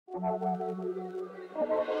I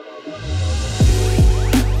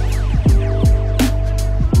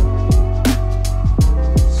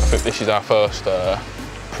think this is our first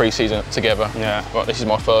pre-season together. Yeah. Well, this is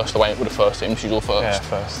my first away with the first team. This is your first. Yeah,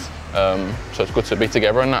 first. So it's good to be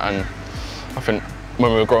together and that. And I think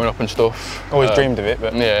when we were growing up and stuff, always dreamed of it,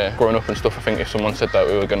 but yeah, growing up and stuff. I think if someone said that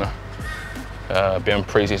we were gonna be on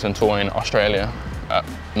pre-season tour in Australia at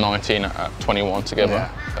 19, at 21 together,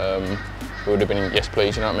 we would have been yes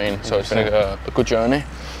please. You know what I mean? So it's been a good journey.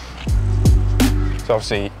 So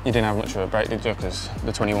obviously you didn't have much of a break, did you? Because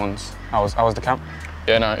the 21s. How was the camp?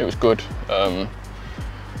 Yeah, no, it was good.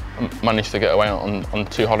 Managed to get away on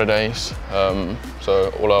 2 holidays.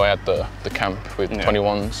 So although I had the camp with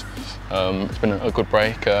 21s, it's been a good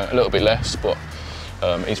break. A little bit less, but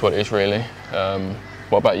it's what it is really.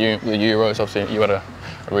 What about you? The Euros, obviously you had a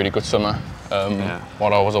really good summer.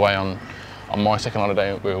 While I was away on my second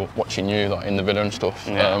holiday, we were watching you like in the villa and stuff.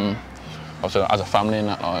 Obviously as a family and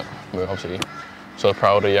that, like, we were obviously so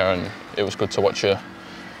proud of you, and it was good to watch you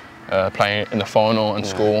playing in the final and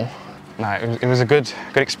school. No, it was a good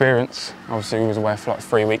experience. Obviously we was away for like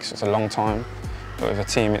 3 weeks, it's a long time. But with a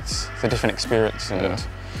team it's a different experience, and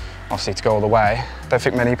obviously to go all the way. I don't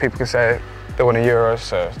think many people can say they won a Euro,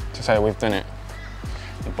 so to say we've done it,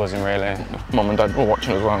 it's buzzing really. Mum and Dad were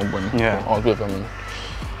watching as well when I was with them, and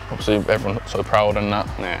obviously everyone looked so proud and that.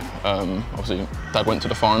 Obviously Dad went to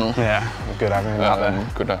the final. Yeah, good having that there.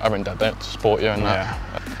 Good having Dad there to support you and that.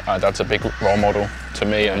 Dad's a big role model to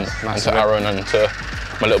me and to Aaron and to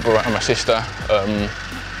my little brother and my sister.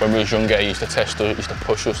 When we was younger, he used to test us, used to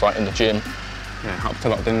push us like in the gym. Yeah, helped a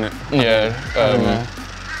lot, didn't it? Yeah.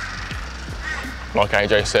 Like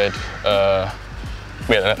AJ said,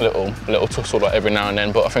 we had a little tussle like every now and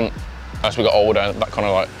then, but I think as we got older, that kind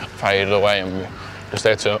of like faded away, and we were just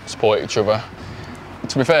there to support each other.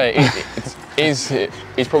 To be fair, he's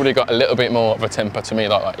probably got a little bit more of a temper to me,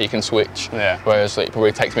 like he can switch. Whereas it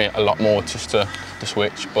probably takes me a lot more just to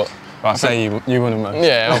switch. But I say you won them most.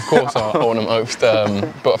 Yeah, of course I won them most.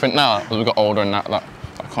 But I think now as we got older and that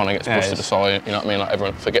kind of gets pushed to the side. You know what I mean? Like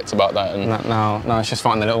everyone forgets about that. And now it's just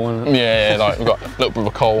fighting the little one. Yeah, like we've got little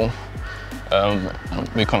brother Cole.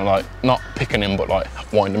 We kind of like not picking him, but like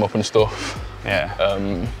wind him up and stuff.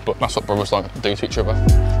 But that's what brothers like do to each other.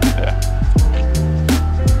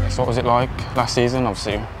 So what was it like last season?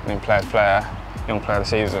 Obviously, being player to player, young player of the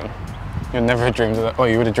season. You'd never have dreamed of that. Oh,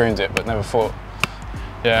 you would have dreamed it, but never thought.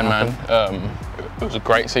 Yeah, man. It was a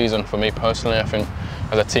great season for me personally. I think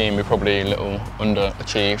as a team we probably a little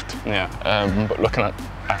underachieved. But looking at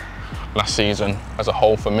last season as a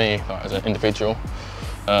whole for me, like as an individual,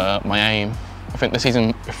 my aim. I think the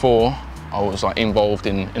season before I was like involved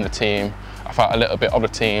in the team. I felt a little bit of the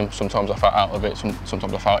team. Sometimes I felt out of it.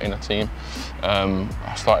 Sometimes I felt in the team.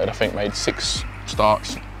 I started, I think, made 6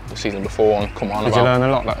 starts the season before and come on. Did you learn a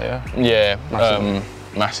lot that year? Yeah,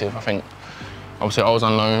 massive. I think obviously I was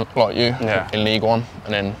on loan like you in League One,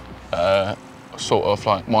 and then sort of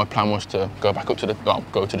like my plan was to go back up to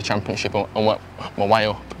the Championship and work my way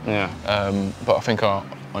up. But I think I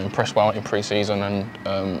impressed well in pre-season, and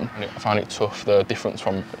I found it tough. The difference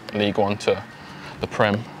from League One to the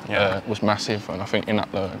Prem was massive, and I think in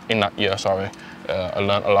that year, I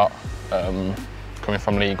learnt a lot coming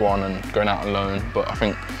from League One and going out on loan. But I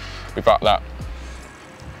think without that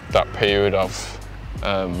period of,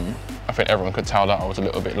 I think everyone could tell that I was a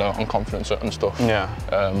little bit low on confidence and stuff. So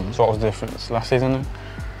what was the difference last season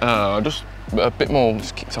then? Just a bit more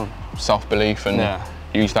self-belief and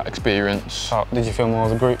use that experience. Did you feel more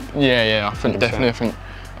as a group? Yeah, I think 100%. Definitely.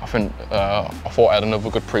 I thought I had another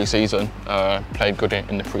good pre-season, played good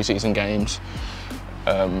in the pre-season games,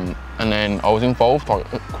 and then I was involved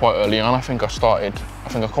quite early on. I think I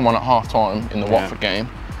come on at half-time in the Watford game.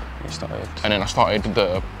 And then I started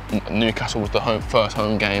Newcastle was the first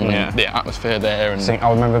home game, and the atmosphere there. And I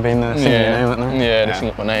remember being there, singing your name, they sing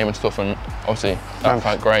up my name and stuff, and obviously that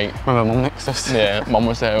felt great. Remember Mum next to us? Yeah, Mum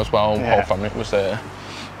was there as well, the whole family was there.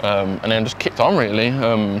 And then just kicked on really.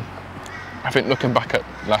 I think looking back at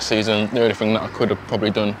last season, the only thing that I could have probably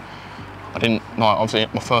done, I didn't, like, obviously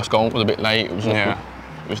my first goal was a bit late. It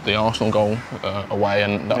was the Arsenal goal away,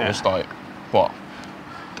 and that was like, what,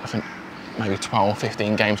 I think maybe 12,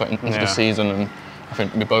 15 games into the season, and I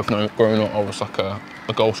think we both know growing up I was like a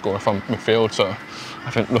goal scorer from midfield. So I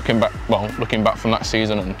think looking back from that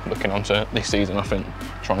season and looking onto this season, I think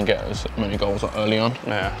try and get as many goals early on.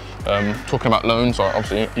 Talking about loans,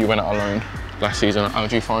 obviously you went out on loan last season. How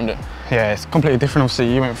did you find it? Yeah, it's completely different.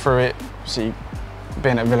 Obviously you went through it. Obviously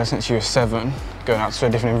being at Villa since you were 7, going out to a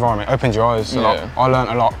different environment opened your eyes a lot. I learned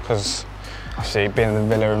a lot because obviously being in the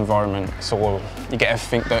Villa environment, it's all you get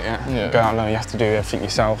everything, don't you? Yeah. You go out alone, you have to do everything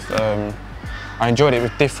yourself. I enjoyed it. It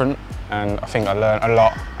was different, and I think I learned a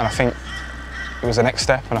lot. And I think it was the next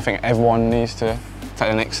step, and I think everyone needs to take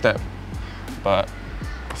the next step. But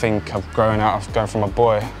I think I've grown out of going from a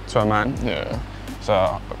boy to a man. Yeah. So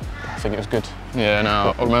I think it was good. Yeah,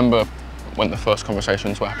 no, I remember when the first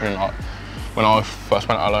conversations were happening, like, when I first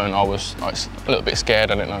went out alone, I was like, a little bit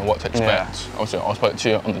scared. I didn't know what to expect. Yeah. Obviously, I spoke to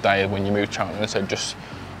you on the day when you moved to Cheltenham and said just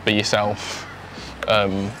be yourself.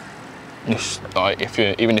 Just, like,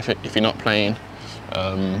 even if you're not playing,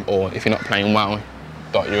 or if you're not playing well,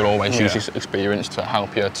 that you'll always use this experience to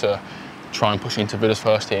help you to try and push you into Villa's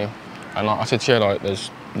first team. And like I said to you, like,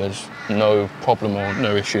 there's no problem or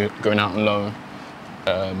no issue going out on loan.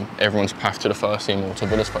 Everyone's path to the first team or to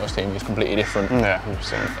Villa's first team is completely different. Yeah,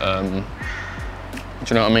 100%. Do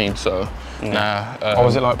you know what I mean? So, what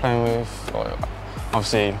was it like playing with, like,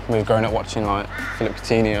 obviously we've grown up watching like Philip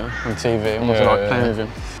Coutinho on TV. What was it like playing with him?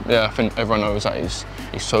 Yeah, I think everyone knows that he's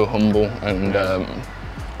so humble, and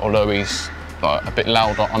although he's like a bit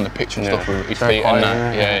loud on the pitch and stuff with his feet and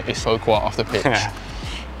that, he's so quiet off the pitch.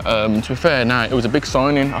 To be fair, it was a big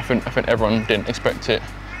signing. I think everyone didn't expect it.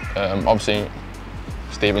 Obviously,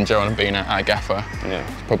 Stephen Gerrard being our gaffer,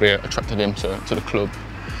 probably attracted him to the club.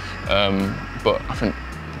 But I think,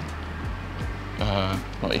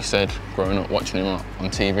 like you said, growing up watching him on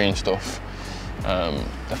TV and stuff,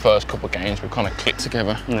 the first couple of games we kind of clicked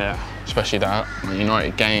together. Yeah. Especially that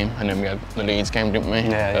United game, and then we had the Leeds game, didn't we?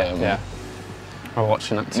 Yeah. I was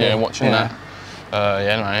watching that too. Yeah, watching that.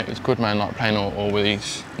 Yeah, it's good, man. Like playing all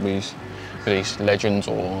with these legends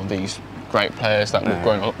or these great players that we've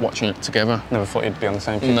grown up watching it together. Never thought you'd be on the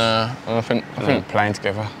same pitch. No, I think playing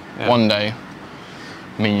together. Yeah. One day,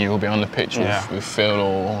 me and you will be on the pitch with Phil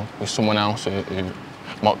or with someone else who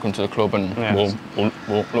might come to the club, and we'll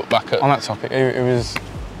look back at. On that topic, it was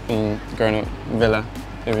growing up Villa.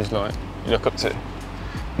 It was like you look up to.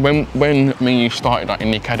 When me and you started like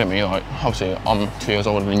in the academy, like obviously I'm 2 years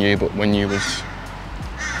older than you, but when you was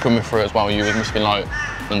coming through as well, you must have been like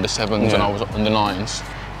under 7s and I was under 9s.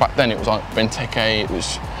 Back then it was like Benteke, it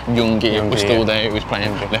was Youngie was still there, he was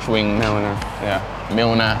playing left wing.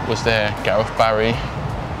 Milner was there, Gareth Barry.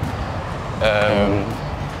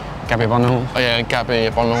 Gabby Bonhall. Oh yeah, Gabby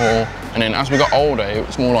Bonhall. And then as we got older, it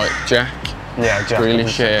was more like Jack. Yeah, Jack. Really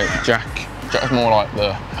shit. Jack was more like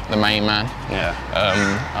the main man. Yeah.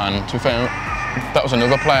 And to be fair, that was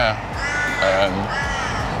another player.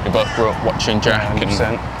 We both grew up watching Jack,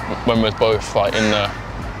 and when we were both like in the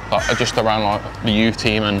just around like the youth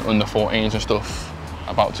team and under 14s and stuff,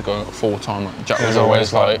 about to go full time. Like, Jack was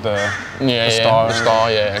always like the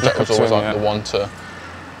star. Yeah, Jack was always like the one to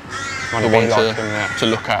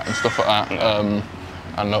look at and stuff like that. Yeah.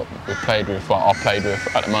 And look, I played with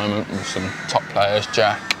at the moment with some top players.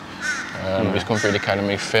 Jack, who's come through the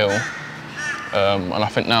academy, Phil, and I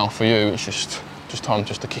think now for you it's just time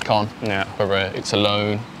to kick on. Yeah. Whether it's a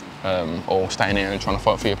loan or staying here and trying to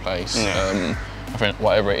fight for your place. Yeah. I think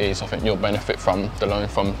whatever it is, I think you'll benefit from the loan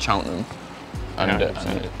from Cheltenham, and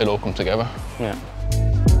it'll all come together. Yeah.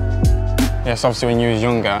 Yes, obviously when you was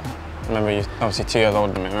younger, I remember you obviously 2 years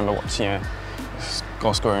older than me. I remember watching you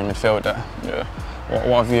goal scoring midfielder. Yeah.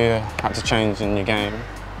 What have you had to change in your game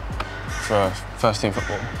for first team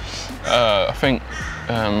football? I think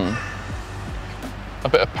a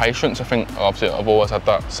bit of patience. I think obviously I've always had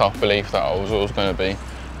that self-belief that I was always going to be.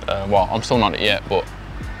 Well, I'm still not it yet, but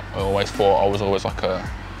I always thought I was always like a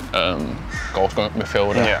goal-scoring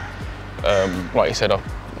midfielder. Yeah. Like you said,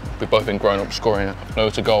 we've both been growing up scoring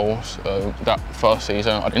loads of goals. That first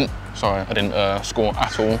season, I didn't score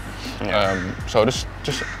at all. Yeah. So just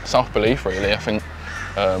self-belief, really. I think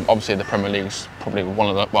obviously the Premier League's probably one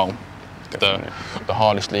of the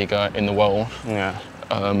hardest league in the world. Yeah.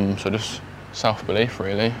 So just self-belief,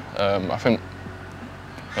 really. I think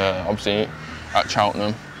obviously at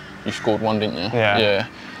Cheltenham, you scored one, didn't you? Yeah. Yeah.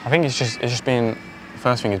 I think it's just being, the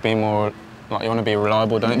first thing is being more, like, you want to be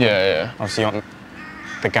reliable, don't you? Yeah, yeah. Obviously you want,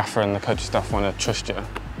 the gaffer and the coach staff want to trust you.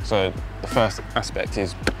 So the first aspect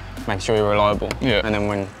is making sure you're reliable. Yeah. And then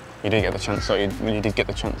when you do get the chance, when you did get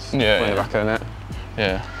the chance, in the back of the net.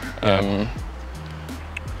 Yeah.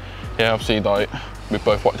 Yeah, obviously, like, we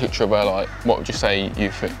both watched each other. Like, what would you say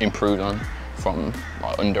you've improved on from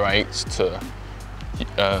like under 8s to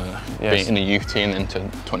being in the youth team and to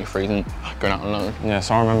 23s and going out on loan? Yeah,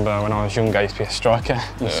 so I remember when I was younger, I used to be a striker.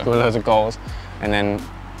 I used to score loads of goals, and then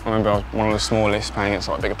I remember I was one of the smallest playing against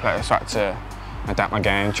like bigger players, so I had to adapt my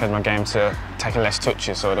game, change my game to taking less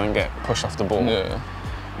touches so I don't get pushed off the ball. Yeah.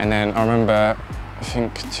 And then I remember, I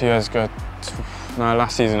think 2 years ago, no,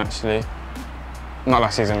 last season actually, not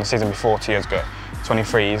last season, the season before, 2 years ago,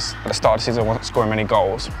 23s. At the start of the season, I wasn't scoring many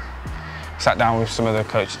goals. Sat down with some of the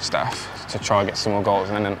coaching staff to try and get some more goals,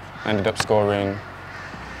 and then ended up scoring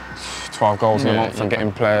 12 goals in a month and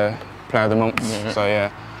getting player of the month. Yeah. So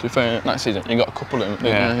yeah. To be fair, that season you got a couple of them.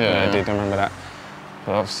 Yeah, I did remember that.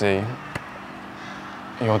 But obviously,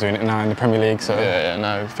 you're doing it now in the Premier League, so yeah,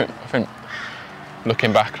 no. I think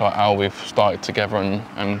looking back, like how we've started together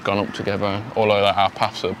and gone up together, although like, our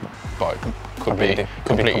paths are like could be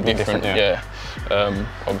completely different. Yeah.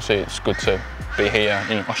 Obviously, it's good to be here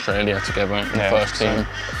in Australia together in the first team.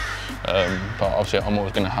 But obviously, I'm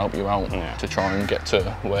always going to help you out to try and get to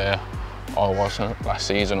where I was last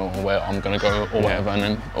season, or where I'm going to go, or whatever. And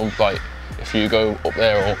then, like, if you go up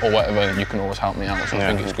there or whatever, you can always help me out. So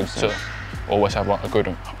I think it's good to always have like a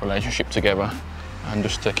good relationship together, and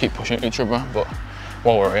just to keep pushing each other. But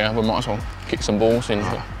while we're here, we might as well kick some balls in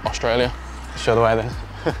Australia. Show the way then.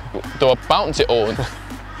 Do I bounce it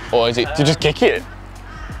or is it? Do you just kick it?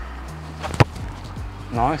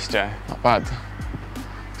 Nice, Jay. Not bad.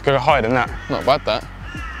 It's got to go higher than that. Not bad, that.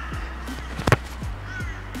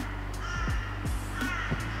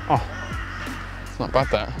 Oh. It's not bad,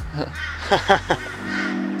 that.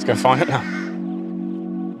 Let's go find it now.